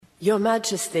Your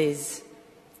Majesties,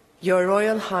 Your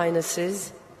Royal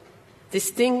Highnesses,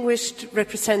 distinguished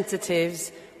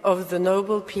representatives of the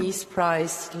Nobel Peace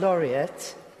Prize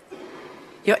laureate,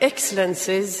 Your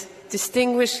Excellencies,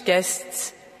 distinguished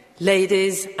guests,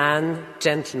 ladies and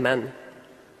gentlemen.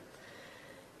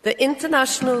 The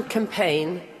international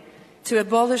campaign to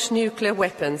abolish nuclear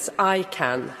weapons,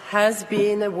 ICAN, has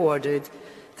been awarded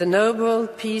the Nobel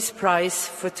Peace Prize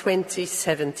for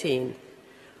 2017.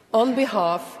 On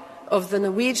behalf of the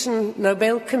Norwegian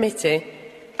Nobel Committee,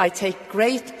 I take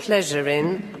great pleasure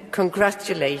in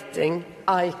congratulating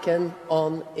ICAN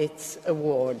on its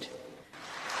award.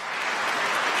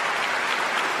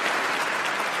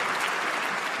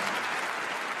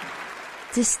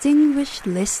 Distinguished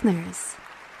listeners,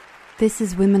 this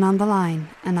is Women on the Line,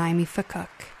 and I'm Aoife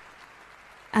Cook.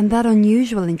 And that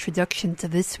unusual introduction to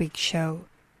this week's show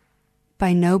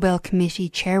by Nobel Committee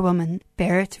Chairwoman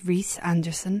Berit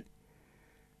Reiss-Andersen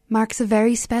marks a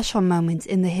very special moment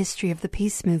in the history of the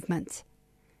peace movement,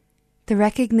 the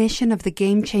recognition of the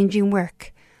game-changing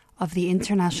work of the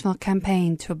International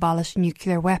Campaign to Abolish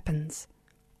Nuclear Weapons,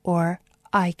 or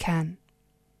ICAN.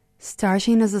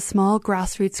 Starting as a small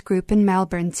grassroots group in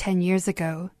Melbourne 10 years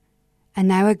ago, and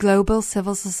now a global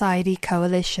civil society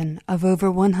coalition of over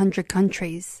 100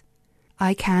 countries,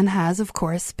 ICAN has, of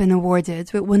course, been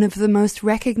awarded with one of the most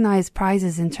recognised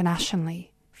prizes internationally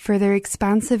for their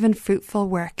expansive and fruitful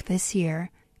work this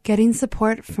year, getting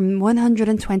support from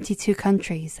 122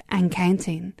 countries and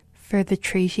counting for the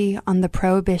Treaty on the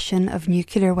Prohibition of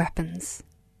Nuclear Weapons.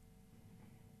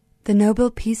 The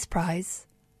Nobel Peace Prize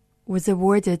was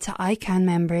awarded to ICAN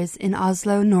members in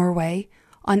Oslo, Norway,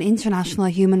 on International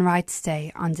Human Rights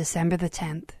Day on December the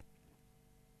 10th.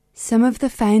 Some of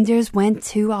the founders went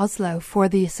to Oslo for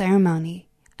the ceremony,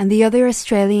 and the other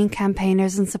Australian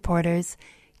campaigners and supporters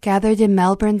gathered in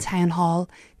Melbourne Town Hall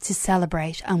to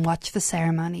celebrate and watch the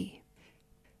ceremony.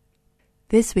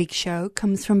 This week's show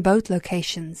comes from both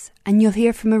locations, and you'll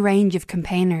hear from a range of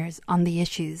campaigners on the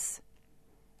issues.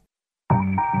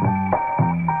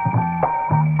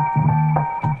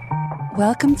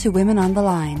 Welcome to Women on the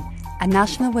Line, a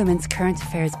National Women's Current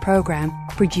Affairs programme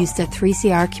produced at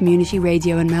 3CR Community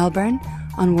Radio in Melbourne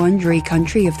on Wurundjeri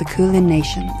country of the Kulin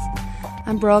Nations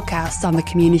and broadcast on the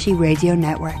Community Radio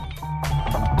Network.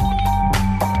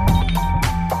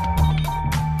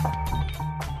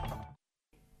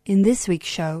 In this week's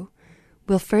show,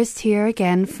 we'll first hear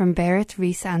again from Berit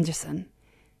Reiss-Andersen.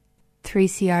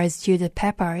 3CR's Judith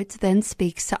Peppard then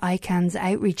speaks to ICAN's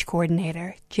outreach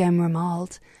coordinator, Jem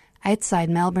Ramald, outside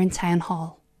Melbourne Town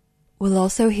Hall. We'll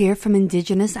also hear from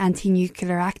Indigenous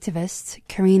anti-nuclear activist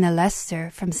Karina Lester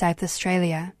from South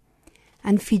Australia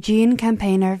and Fijian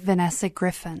campaigner Vanessa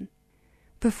Griffin,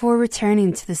 before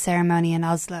returning to the ceremony in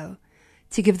Oslo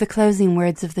to give the closing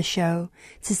words of the show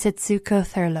to Setsuko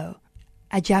Thurlow,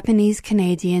 a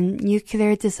Japanese-Canadian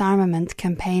nuclear disarmament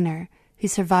campaigner who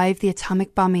survived the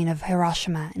atomic bombing of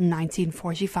Hiroshima in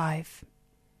 1945.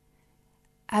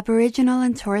 Aboriginal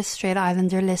and Torres Strait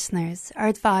Islander listeners are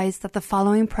advised that the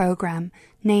following programme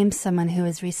names someone who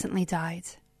has recently died.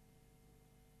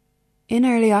 In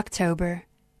early October,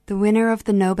 the winner of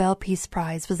the Nobel Peace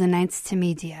Prize was announced to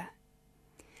media.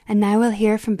 And now we'll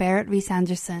hear from Berit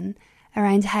Reiss-Andersen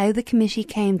around how the committee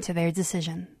came to their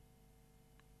decision.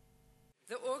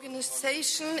 The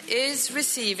organisation is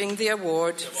receiving the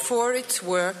award for its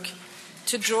work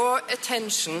to draw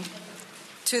attention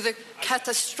to the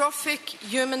catastrophic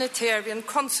humanitarian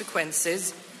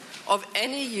consequences of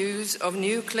any use of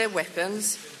nuclear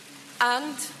weapons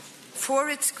and for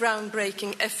its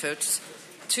groundbreaking efforts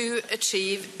to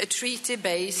achieve a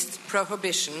treaty-based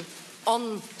prohibition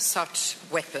on such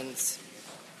weapons.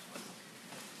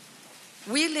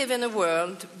 We live in a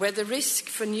world where the risk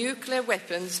for nuclear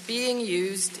weapons being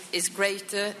used is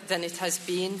greater than it has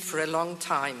been for a long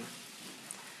time.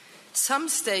 Some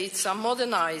states are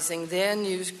modernizing their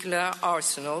nuclear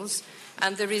arsenals,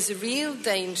 and there is a real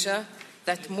danger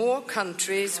that more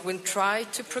countries will try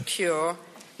to procure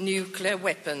nuclear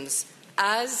weapons,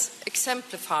 as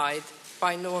exemplified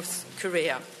by North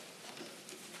Korea.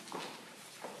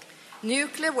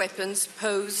 Nuclear weapons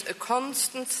pose a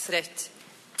constant threat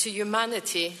to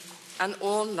humanity and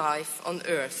all life on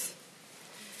Earth.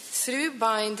 Through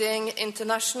binding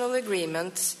international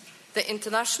agreements, the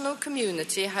international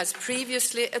community has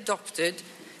previously adopted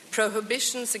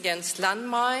prohibitions against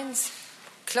landmines,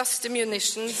 cluster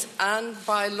munitions, and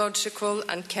biological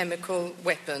and chemical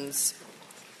weapons.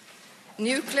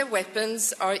 Nuclear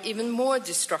weapons are even more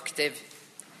destructive,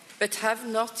 but have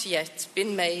not yet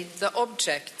been made the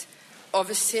object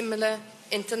of a similar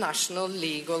international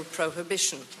legal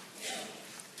prohibition.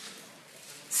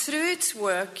 Through its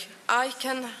work,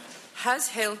 ICAN has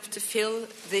helped to fill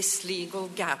this legal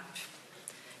gap.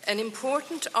 An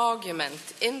important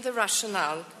argument in the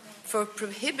rationale for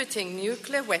prohibiting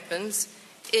nuclear weapons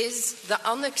is the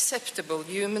unacceptable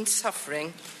human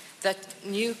suffering that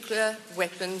nuclear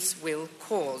weapons will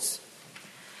cause.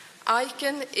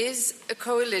 ICAN is a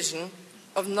coalition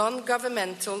of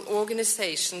non-governmental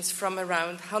organizations from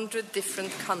around 100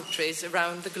 different countries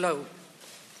around the globe.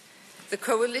 The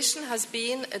coalition has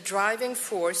been a driving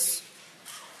force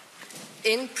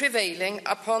in prevailing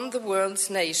upon the world's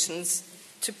nations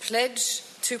to pledge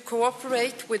to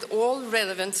cooperate with all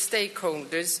relevant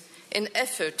stakeholders in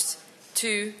efforts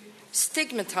to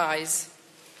stigmatize,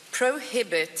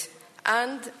 prohibit,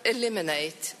 and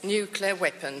eliminate nuclear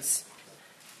weapons.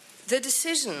 The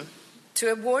decision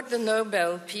to award the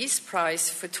Nobel Peace Prize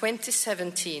for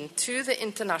 2017 to the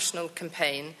international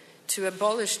campaign to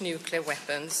abolish nuclear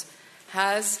weapons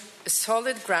has a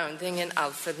solid grounding in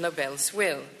Alfred Nobel's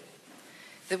will.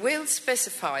 The will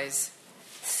specifies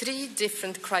 3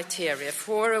 different criteria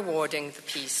for awarding the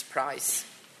Peace Prize: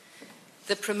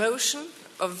 the promotion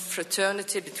of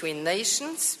fraternity between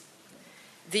nations,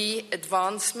 the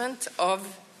advancement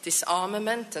of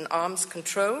disarmament and arms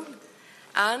control,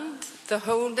 and the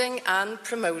holding and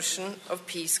promotion of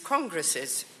peace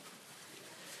congresses.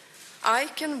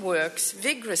 ICAN works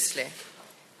vigorously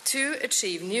to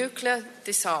achieve nuclear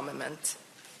disarmament.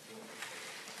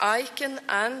 ICAN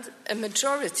and a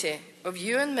majority of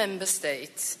UN member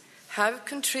states have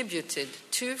contributed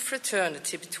to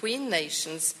fraternity between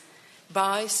nations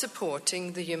by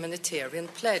supporting the humanitarian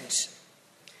pledge.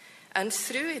 And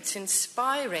through its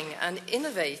inspiring and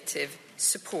innovative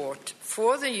support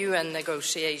for the UN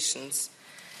negotiations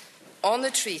on a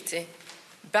treaty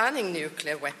banning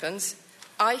nuclear weapons,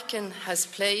 ICAN has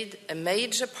played a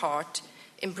major part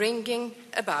in bringing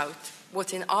about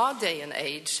what in our day and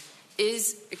age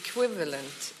is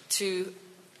equivalent to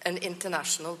an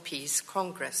international peace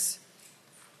congress.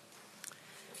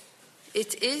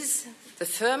 It is the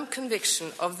firm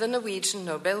conviction of the Norwegian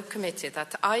Nobel Committee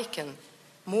that ICAN,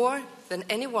 more than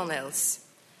anyone else,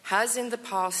 has in the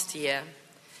past year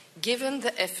given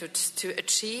the efforts to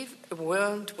achieve a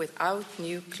world without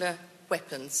nuclear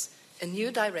weapons a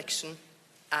new direction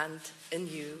and a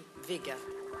new vigor.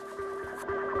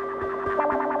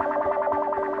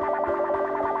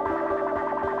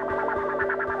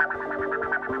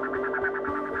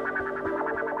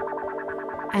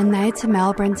 And now to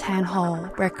Melbourne Town Hall,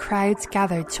 where crowds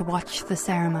gathered to watch the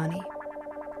ceremony.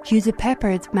 Judith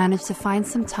Peppard managed to find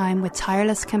some time with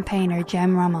tireless campaigner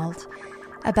Jem Rommald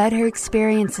about her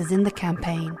experiences in the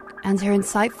campaign and her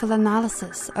insightful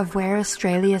analysis of where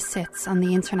Australia sits on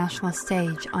the international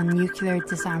stage on nuclear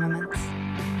disarmament.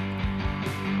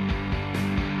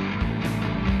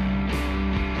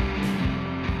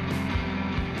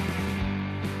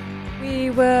 We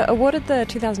were awarded the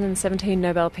 2017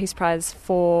 Nobel Peace Prize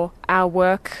for our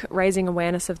work raising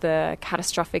awareness of the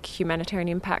catastrophic humanitarian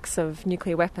impacts of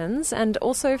nuclear weapons, and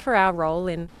also for our role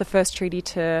in the first treaty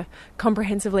to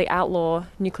comprehensively outlaw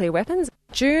nuclear weapons.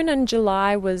 June and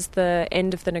July was the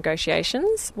end of the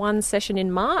negotiations. One session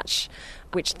in March,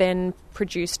 which then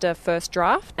produced a first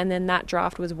draft, and then that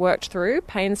draft was worked through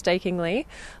painstakingly,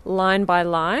 line by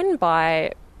line,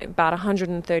 by about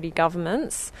 130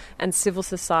 governments and civil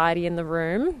society in the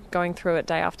room, going through it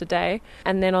day after day.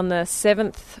 And then on the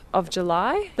 7th of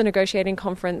July, the negotiating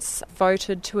conference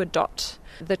voted to adopt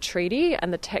the treaty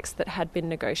and the text that had been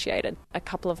negotiated. A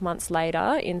couple of months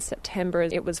later, in September,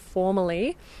 it was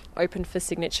formally opened for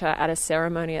signature at a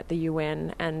ceremony at the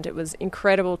UN, and it was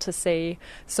incredible to see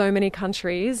so many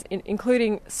countries,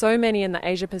 including so many in the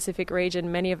Asia-Pacific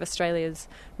region, many of Australia's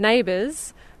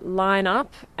neighbours, line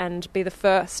up and be the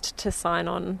first to sign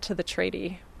on to the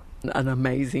treaty. An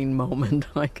amazing moment,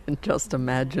 I can just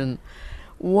imagine.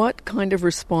 What kind of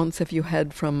response have you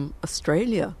had from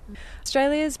Australia?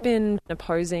 Australia's been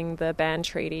opposing the ban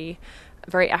treaty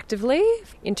very actively.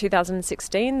 In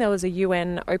 2016, there was a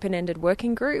UN open-ended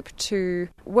working group to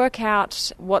work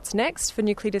out what's next for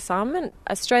nuclear disarmament.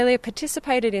 Australia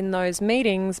participated in those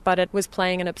meetings, but it was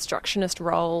playing an obstructionist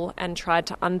role and tried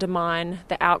to undermine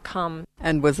the outcome.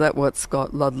 And was that what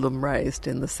Scott Ludlam raised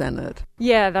in the Senate?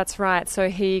 Yeah, that's right. So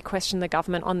he questioned the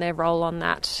government on their role on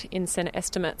that in Senate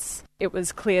estimates. It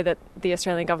was clear that the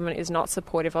Australian government is not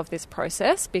supportive of this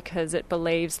process because it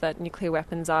believes that nuclear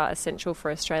weapons are essential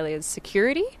for Australia's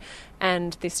security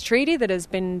And this treaty that has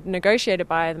been negotiated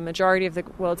by the majority of the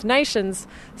world's nations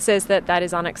says that that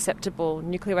is unacceptable.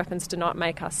 Nuclear weapons do not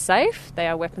make us safe. They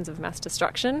are weapons of mass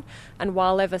destruction. And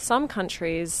while ever some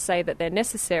countries say that they're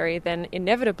necessary, then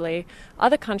inevitably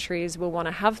other countries will want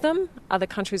to have them. Other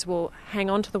countries will hang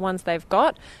on to the ones they've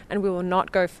got, and we will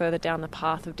not go further down the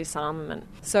path of disarmament.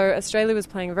 So Australia was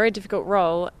playing a very difficult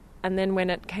role. And then when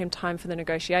it came time for the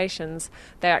negotiations,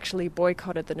 they actually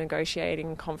boycotted the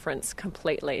negotiating conference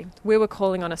completely. We were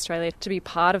calling on Australia to be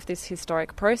part of this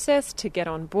historic process, to get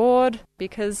on board,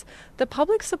 because the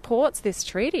public supports this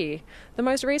treaty. The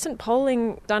most recent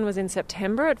polling done was in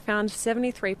September. It found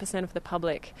 73% of the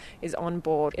public is on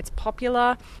board. It's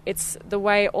popular. It's the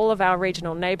way all of our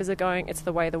regional neighbours are going. It's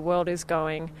the way the world is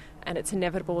going. And it's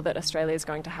inevitable that Australia is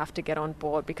going to have to get on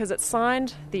board because it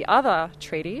signed the other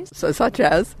treaties. So such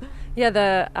as? Yeah,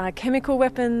 the chemical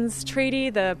weapons treaty,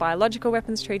 the biological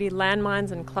weapons treaty,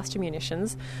 landmines and cluster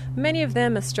munitions. Many of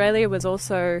them Australia was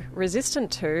also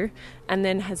resistant to and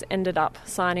then has ended up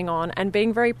signing on and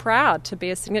being very proud to be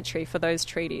a signatory for those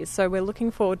treaties. So we're looking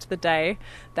forward to the day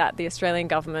that the Australian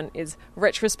government is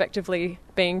retrospectively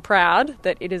being proud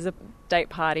that it is a date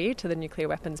party to the nuclear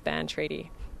weapons ban treaty.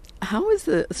 How has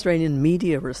the Australian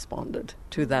media responded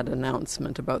to that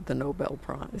announcement about the Nobel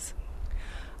Prize?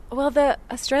 Well, the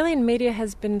Australian media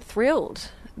has been thrilled.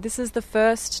 This is the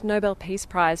first Nobel Peace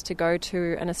Prize to go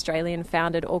to an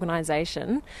Australian-founded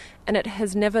organisation, and it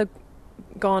has never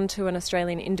gone to an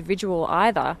Australian individual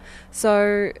either.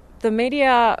 So the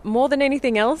media, more than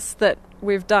anything else that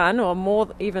we've done, or more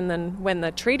even than when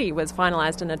the treaty was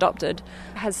finalised and adopted,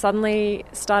 has suddenly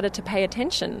started to pay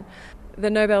attention. The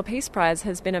Nobel Peace Prize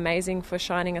has been amazing for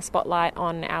shining a spotlight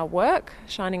on our work,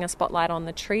 shining a spotlight on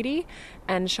the treaty,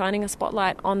 and shining a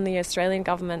spotlight on the Australian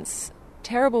government's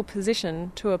terrible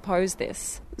position to oppose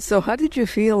this. So how did you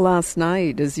feel last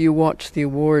night as you watched the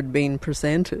award being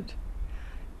presented?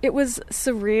 It was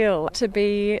surreal to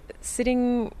be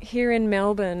sitting here in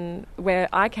Melbourne where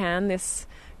ICAN, this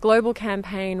global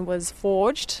campaign, was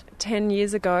forged 10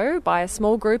 years ago by a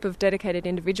small group of dedicated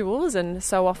individuals, and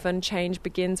so often change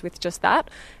begins with just that.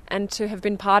 And to have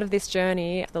been part of this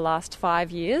journey the last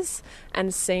 5 years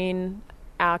and seen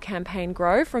our campaign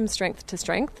grow from strength to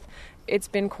strength, it's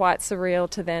been quite surreal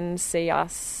to then see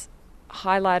us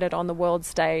highlighted on the world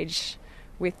stage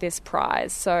with this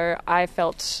prize. So I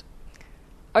felt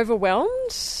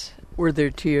overwhelmed. Were there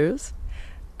tears?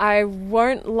 I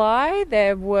won't lie,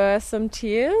 there were some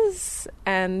tears,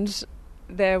 and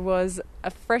there was a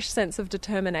fresh sense of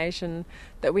determination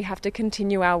that we have to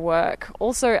continue our work.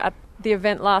 Also at the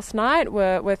event last night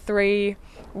were three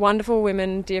wonderful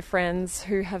women, dear friends,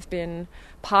 who have been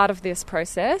part of this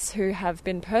process, who have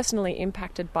been personally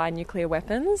impacted by nuclear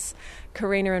weapons.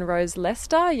 Karina and Rose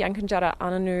Lester, Yankunytjatjara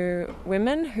Anangu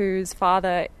women, whose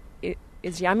father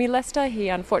is Yami Lester. He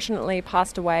unfortunately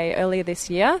passed away earlier this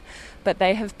year, but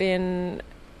they have been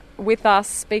with us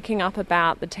speaking up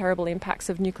about the terrible impacts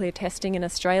of nuclear testing in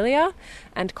Australia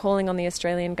and calling on the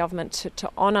Australian government to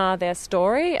honour their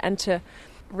story and to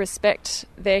respect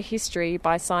their history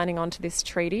by signing on to this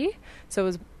treaty. So it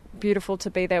was beautiful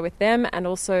to be there with them, and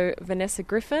also Vanessa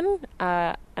Griffin,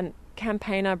 an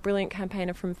brilliant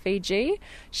campaigner from Fiji.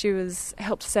 She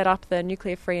helped set up the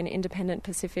Nuclear Free and Independent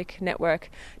Pacific Network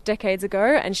decades ago,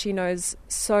 and she knows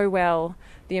so well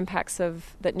the impacts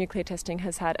that nuclear testing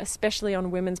has had, especially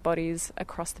on women's bodies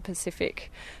across the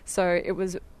Pacific. So it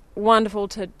was wonderful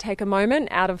to take a moment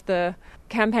out of the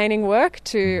campaigning work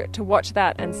to watch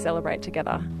that and celebrate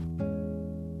together.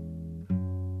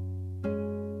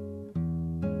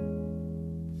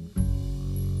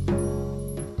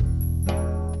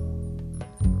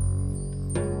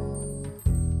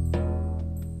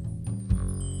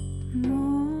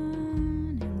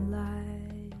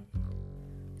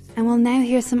 And we'll now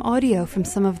hear some audio from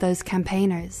some of those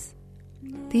campaigners.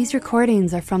 These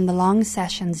recordings are from the long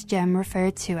sessions Jem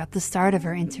referred to at the start of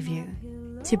her interview,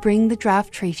 to bring the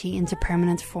draft treaty into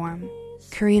permanent form.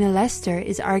 Karina Lester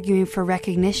is arguing for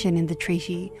recognition in the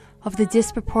treaty of the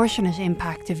disproportionate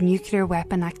impact of nuclear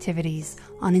weapon activities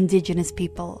on Indigenous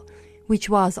people, which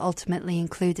was ultimately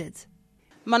included.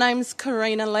 My name's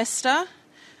Karina Lester.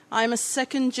 I'm a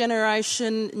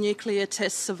second-generation nuclear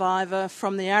test survivor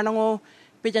from the Arnangal,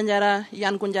 Bidjanyara,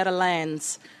 Yankunytjatjara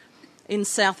lands in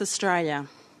South Australia.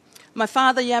 My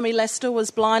father, Yami Lester,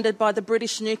 was blinded by the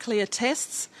British nuclear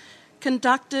tests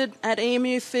conducted at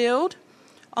Emu Field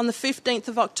on the 15th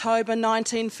of October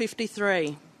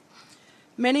 1953.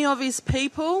 Many of his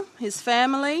people, his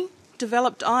family,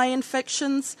 developed eye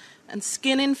infections and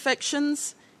skin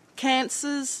infections,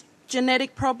 cancers,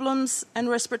 genetic problems and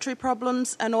respiratory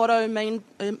problems and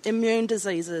autoimmune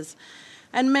diseases.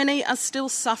 and many are still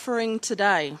suffering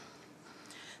today.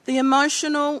 The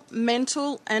emotional,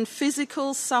 mental and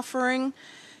physical suffering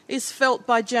is felt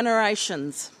by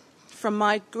generations, from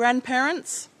my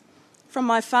grandparents, from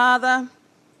my father,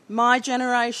 my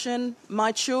generation,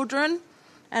 my children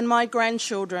and my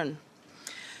grandchildren.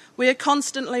 We are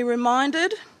constantly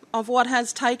reminded of what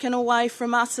has taken away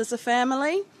from us as a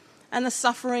family and the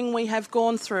suffering we have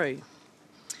gone through.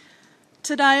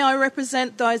 Today I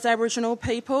represent those Aboriginal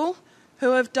people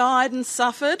who have died and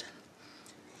suffered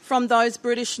from those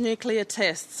British nuclear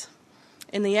tests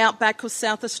in the outback of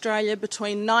South Australia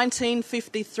between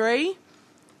 1953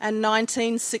 and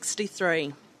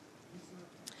 1963.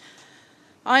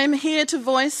 I am here to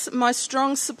voice my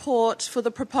strong support for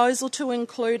the proposal to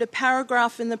include a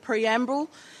paragraph in the preamble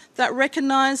that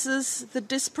recognises the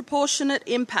disproportionate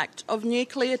impact of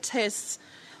nuclear tests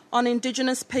on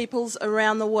Indigenous peoples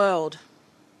around the world.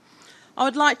 I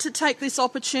would like to take this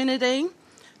opportunity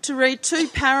to read 2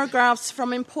 paragraphs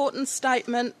from an important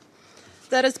statement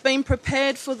that has been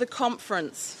prepared for the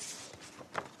conference.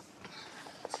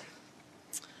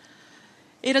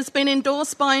 It has been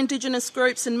endorsed by Indigenous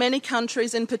groups in many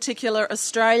countries, in particular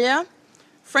Australia,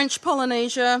 French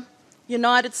Polynesia,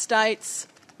 United States,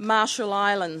 Marshall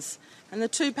Islands. And the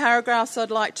 2 paragraphs I'd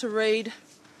like to read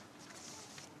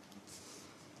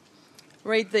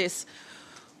this.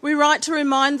 We write to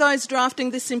remind those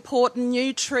drafting this important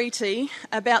new treaty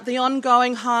about the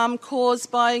ongoing harm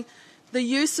caused by the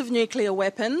use of nuclear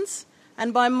weapons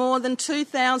and by more than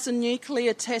 2,000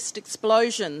 nuclear test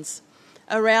explosions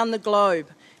around the globe.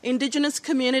 Indigenous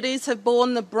communities have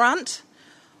borne the brunt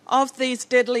of these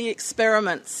deadly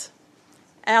experiments.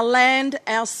 Our land,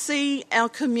 our sea, our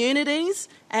communities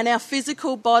and our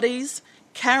physical bodies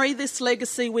carry this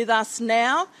legacy with us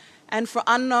now and for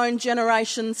unknown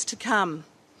generations to come.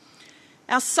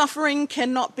 Our suffering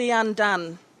cannot be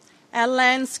undone. Our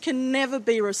lands can never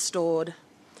be restored.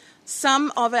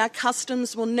 Some of our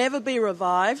customs will never be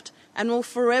revived and will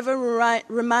forever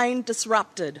remain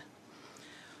disrupted.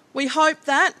 We hope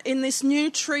that in this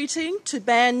new treaty to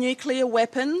ban nuclear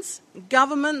weapons,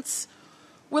 governments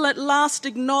will at last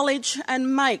acknowledge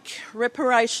and make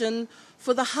reparation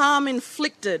for the harm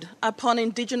inflicted upon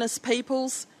Indigenous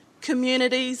peoples,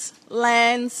 communities,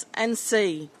 lands and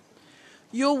sea.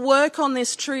 Your work on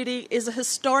this treaty is a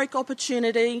historic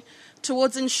opportunity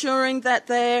towards ensuring that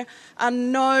there are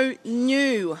no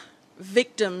new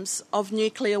victims of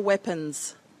nuclear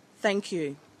weapons. Thank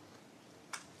you.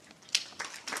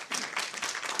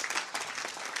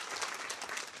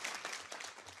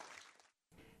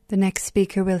 The next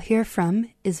speaker we'll hear from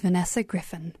is Vanessa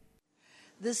Griffin.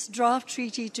 This draft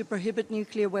treaty to prohibit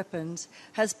nuclear weapons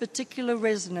has particular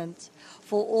resonance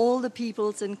for all the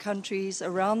peoples and countries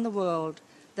around the world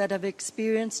that have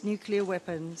experienced nuclear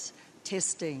weapons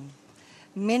testing.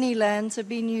 Many lands have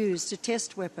been used to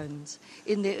test weapons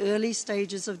in their early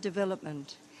stages of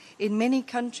development. In many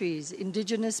countries,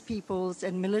 Indigenous peoples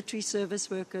and military service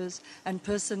workers and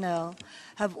personnel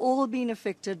have all been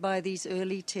affected by these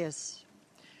early tests.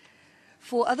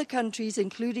 For other countries,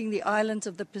 including the islands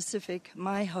of the Pacific,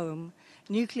 my home,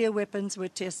 nuclear weapons were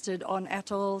tested on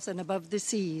atolls and above the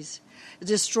seas,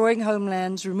 destroying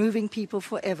homelands, removing people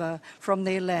forever from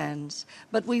their lands.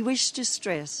 But we wish to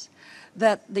stress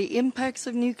that the impacts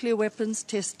of nuclear weapons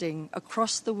testing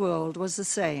across the world was the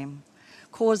same,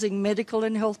 causing medical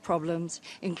and health problems,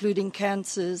 including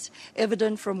cancers,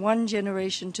 evident from one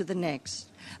generation to the next.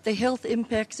 The health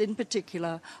impacts in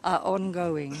particular are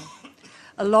ongoing.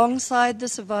 Alongside the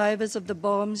survivors of the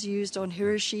bombs used on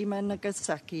Hiroshima and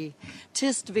Nagasaki,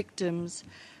 test victims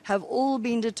have all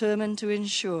been determined to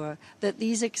ensure that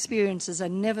these experiences are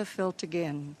never felt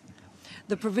again.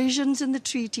 The provisions in the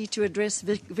treaty to address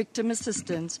victim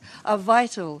assistance are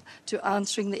vital to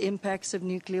answering the impacts of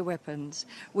nuclear weapons,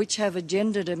 which have a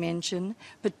gender dimension,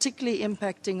 particularly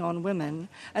impacting on women,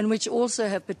 and which also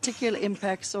have particular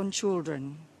impacts on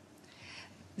children.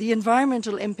 The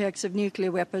environmental impacts of nuclear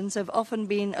weapons have often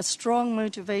been a strong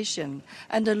motivation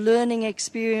and a learning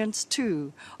experience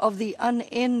too of the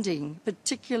unending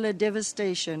particular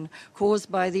devastation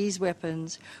caused by these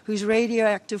weapons, whose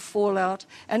radioactive fallout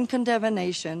and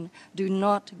contamination do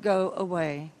not go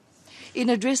away. In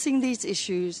addressing these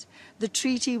issues, the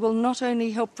treaty will not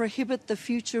only help prohibit the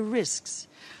future risks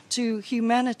to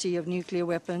humanity of nuclear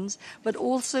weapons, but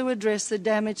also address the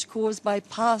damage caused by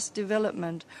past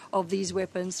development of these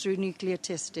weapons through nuclear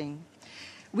testing.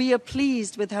 We are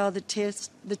pleased with how the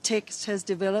text has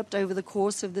developed over the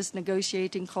course of this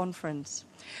negotiating conference.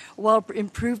 While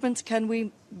improvements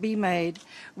can be made,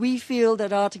 we feel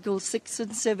that Articles 6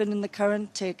 and 7 in the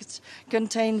current text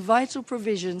contain vital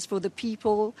provisions for the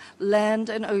people, land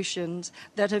and oceans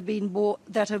that have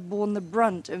borne the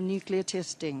brunt of nuclear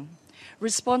testing.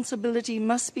 Responsibility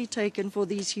must be taken for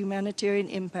these humanitarian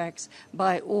impacts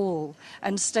by all,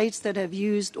 and states that have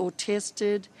used or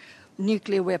tested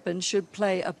nuclear weapons should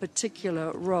play a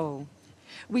particular role.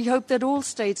 We hope that all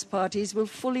states parties will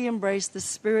fully embrace the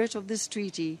spirit of this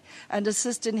treaty and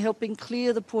assist in helping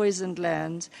clear the poisoned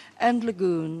lands and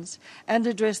lagoons and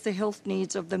address the health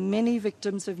needs of the many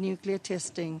victims of nuclear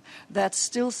testing that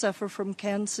still suffer from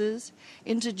cancers,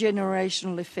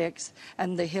 intergenerational effects,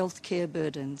 and the health care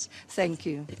burdens. Thank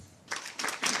you.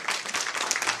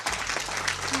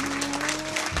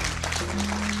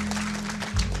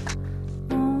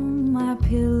 On my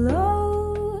pillow,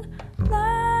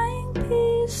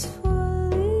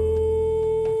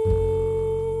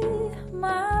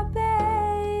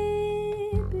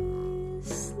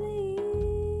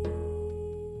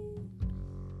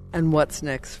 and what's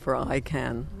next for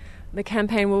ICAN? The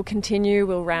campaign will continue,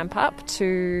 will ramp up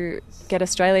to get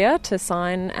Australia to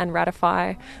sign and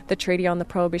ratify the Treaty on the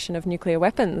Prohibition of Nuclear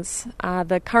Weapons.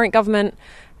 The current government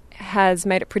has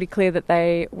made it pretty clear that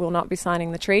they will not be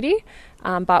signing the treaty,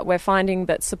 but we're finding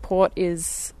that support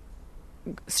is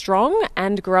strong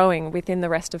and growing within the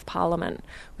rest of Parliament.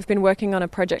 We've been working on a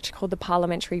project called the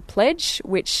Parliamentary Pledge,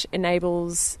 which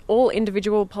enables all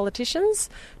individual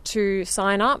politicians to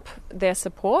sign up their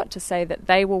support to say that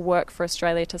they will work for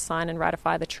Australia to sign and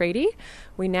ratify the treaty.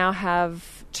 We now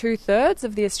have 2/3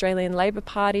 of the Australian Labor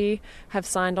Party have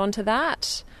signed on to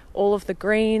that. All of the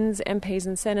Greens, MPs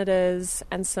and senators,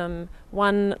 and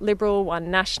one Liberal,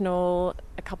 one National,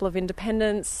 a couple of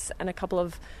independents, and a couple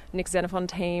of Nick Xenophon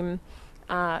team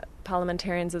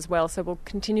parliamentarians as well. So we'll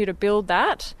continue to build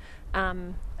that.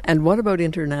 And what about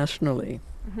internationally?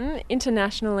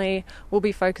 Internationally, we'll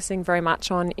be focusing very much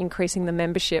on increasing the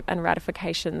membership and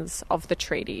ratifications of the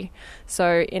treaty.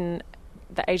 So in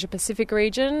the Asia-Pacific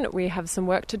region, we have some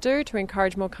work to do to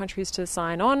encourage more countries to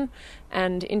sign on.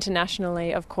 And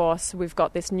internationally, of course, we've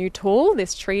got this new tool,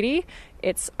 this treaty.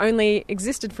 It's only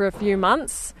existed for a few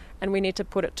months, and we need to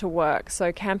put it to work.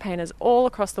 So campaigners all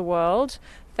across the world,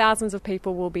 thousands of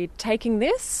people will be taking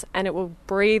this, and it will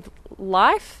breathe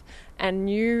life and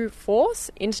new force,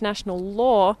 international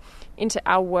law, into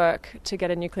our work to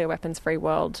get a nuclear weapons-free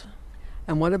world.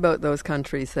 And what about those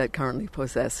countries that currently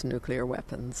possess nuclear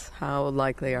weapons? How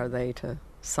likely are they to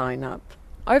sign up?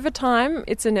 Over time,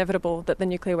 it's inevitable that the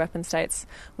nuclear weapon states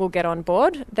will get on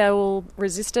board. They will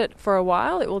resist it for a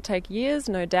while. It will take years,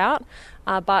 no doubt.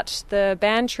 But the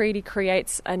ban treaty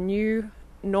creates a new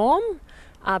norm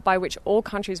by which all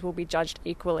countries will be judged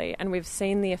equally. And we've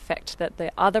seen the effect that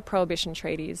the other prohibition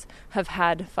treaties have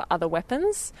had for other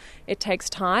weapons. It takes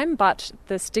time, but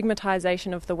the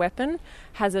stigmatisation of the weapon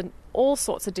has all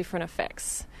sorts of different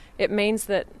effects. It means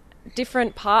that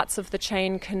different parts of the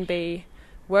chain can be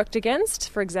worked against.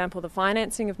 For example, the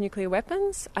financing of nuclear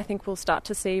weapons. I think we'll start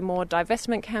to see more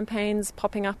divestment campaigns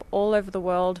popping up all over the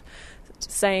world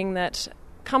saying that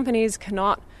companies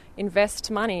cannot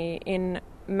invest money in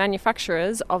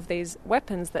manufacturers of these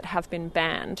weapons that have been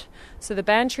banned. So the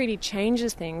ban treaty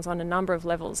changes things on a number of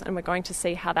levels, and we're going to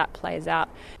see how that plays out.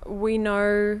 We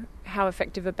know how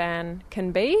effective a ban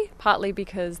can be, partly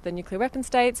because the nuclear weapon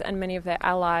states and many of their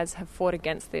allies have fought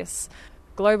against this.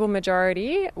 Global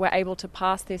majority were able to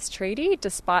pass this treaty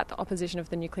despite the opposition of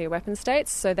the nuclear weapon states,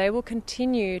 so they will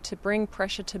continue to bring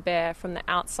pressure to bear from the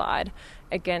outside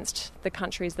against the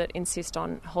countries that insist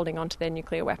on holding on to their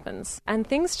nuclear weapons. And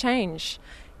things change.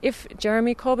 If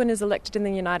Jeremy Corbyn is elected in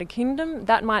the United Kingdom,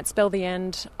 that might spell the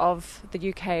end of the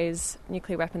UK's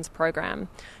nuclear weapons program.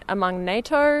 Among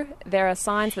NATO, there are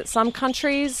signs that some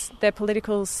countries, their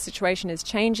political situation is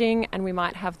changing, and we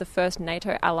might have the first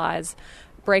NATO allies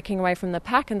breaking away from the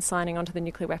pack and signing onto the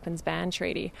nuclear weapons ban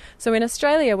treaty. So in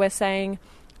Australia, we're saying,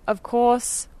 of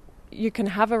course, you can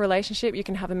have a relationship, you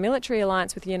can have a military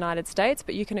alliance with the United States,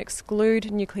 but you can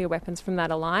exclude nuclear weapons from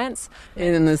that alliance.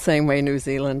 In the same way New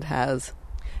Zealand has.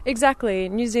 Exactly.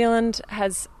 New Zealand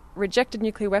has rejected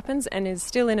nuclear weapons and is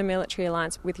still in a military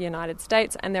alliance with the United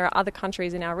States, and there are other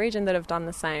countries in our region that have done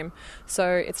the same.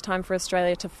 So it's time for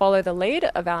Australia to follow the lead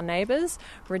of our neighbours,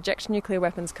 reject nuclear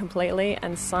weapons completely,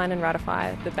 and sign and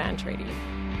ratify the ban treaty.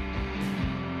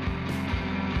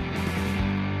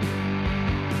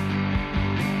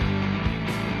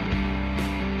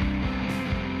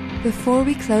 Before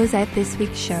we close out this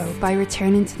week's show by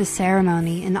returning to the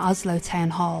ceremony in Oslo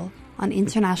Town Hall on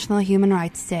International Human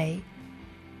Rights Day,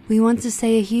 We want to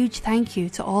say a huge thank you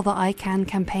to all the ICANN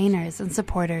campaigners and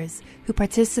supporters who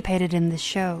participated in this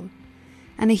show,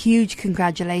 and a huge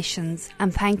congratulations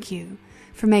and thank you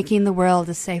for making the world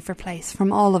a safer place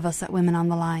from all of us at Women on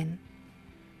the Line.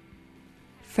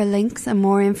 For links and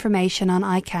more information on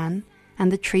ICANN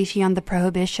and the Treaty on the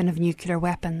Prohibition of Nuclear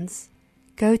Weapons,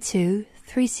 go to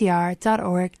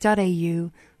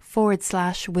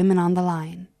 3cr.org.au/Women on the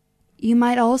Line. You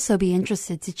might also be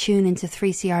interested to tune into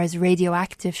 3CR's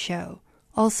Radioactive show,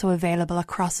 also available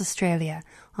across Australia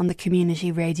on the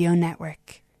Community Radio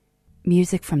Network.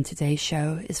 Music from today's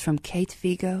show is from Kate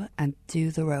Vigo and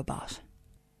Do the Robot.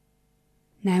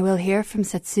 Now we'll hear from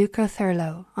Setsuko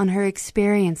Thurlow on her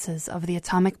experiences of the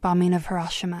atomic bombing of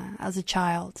Hiroshima as a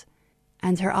child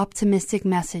and her optimistic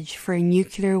message for a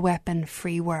nuclear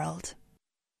weapon-free world.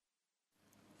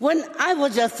 When I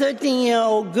was a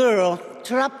 13-year-old girl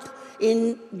trapped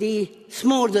in the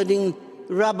smoldering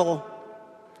rubble,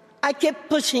 I kept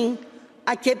pushing,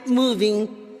 I kept moving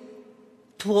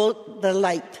toward the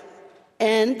light,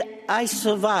 and I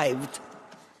survived.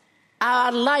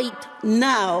 Our light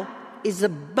now is a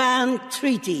banned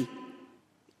treaty.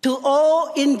 To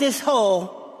all in this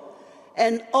hall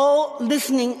and all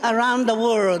listening around the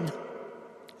world,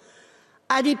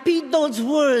 I repeat those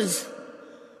words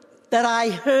that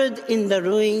I heard in the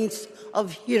ruins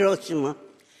of Hiroshima.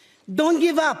 Don't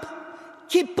give up.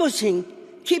 Keep pushing.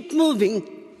 Keep moving.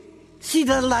 See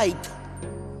the light.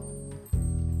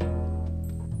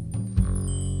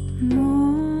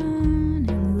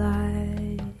 Morning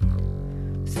light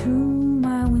through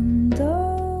my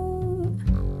window,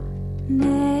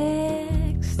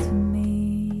 next to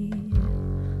me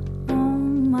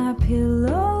on my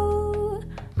pillow,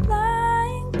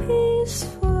 lying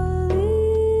peacefully.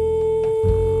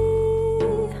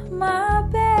 My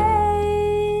baby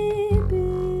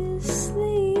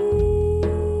sleep.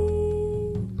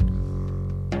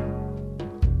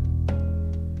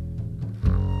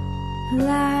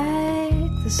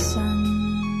 Like the sun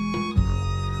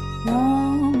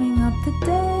warming up the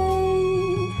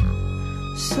day,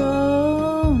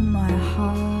 so my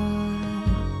heart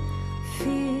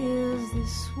feels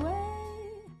this way.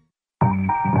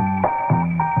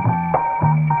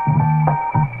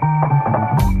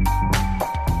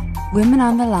 Women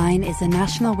on the Line is a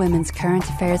national women's current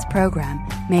affairs programme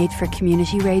made for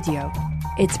community radio.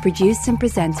 It's produced and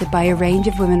presented by a range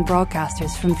of women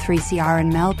broadcasters from 3CR in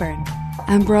Melbourne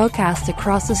and broadcast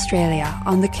across Australia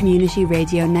on the Community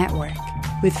Radio Network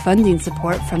with funding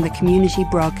support from the Community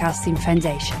Broadcasting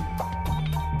Foundation.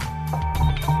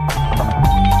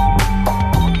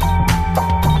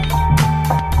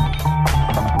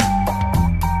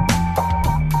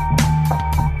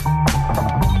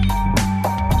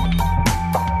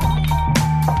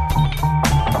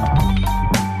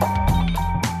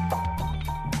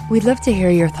 We'd love to hear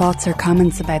your thoughts or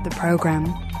comments about the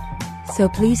programme, so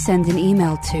please send an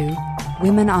email to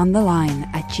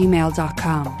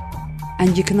womenontheline@gmail.com,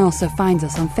 and you can also find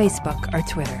us on Facebook or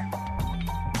Twitter.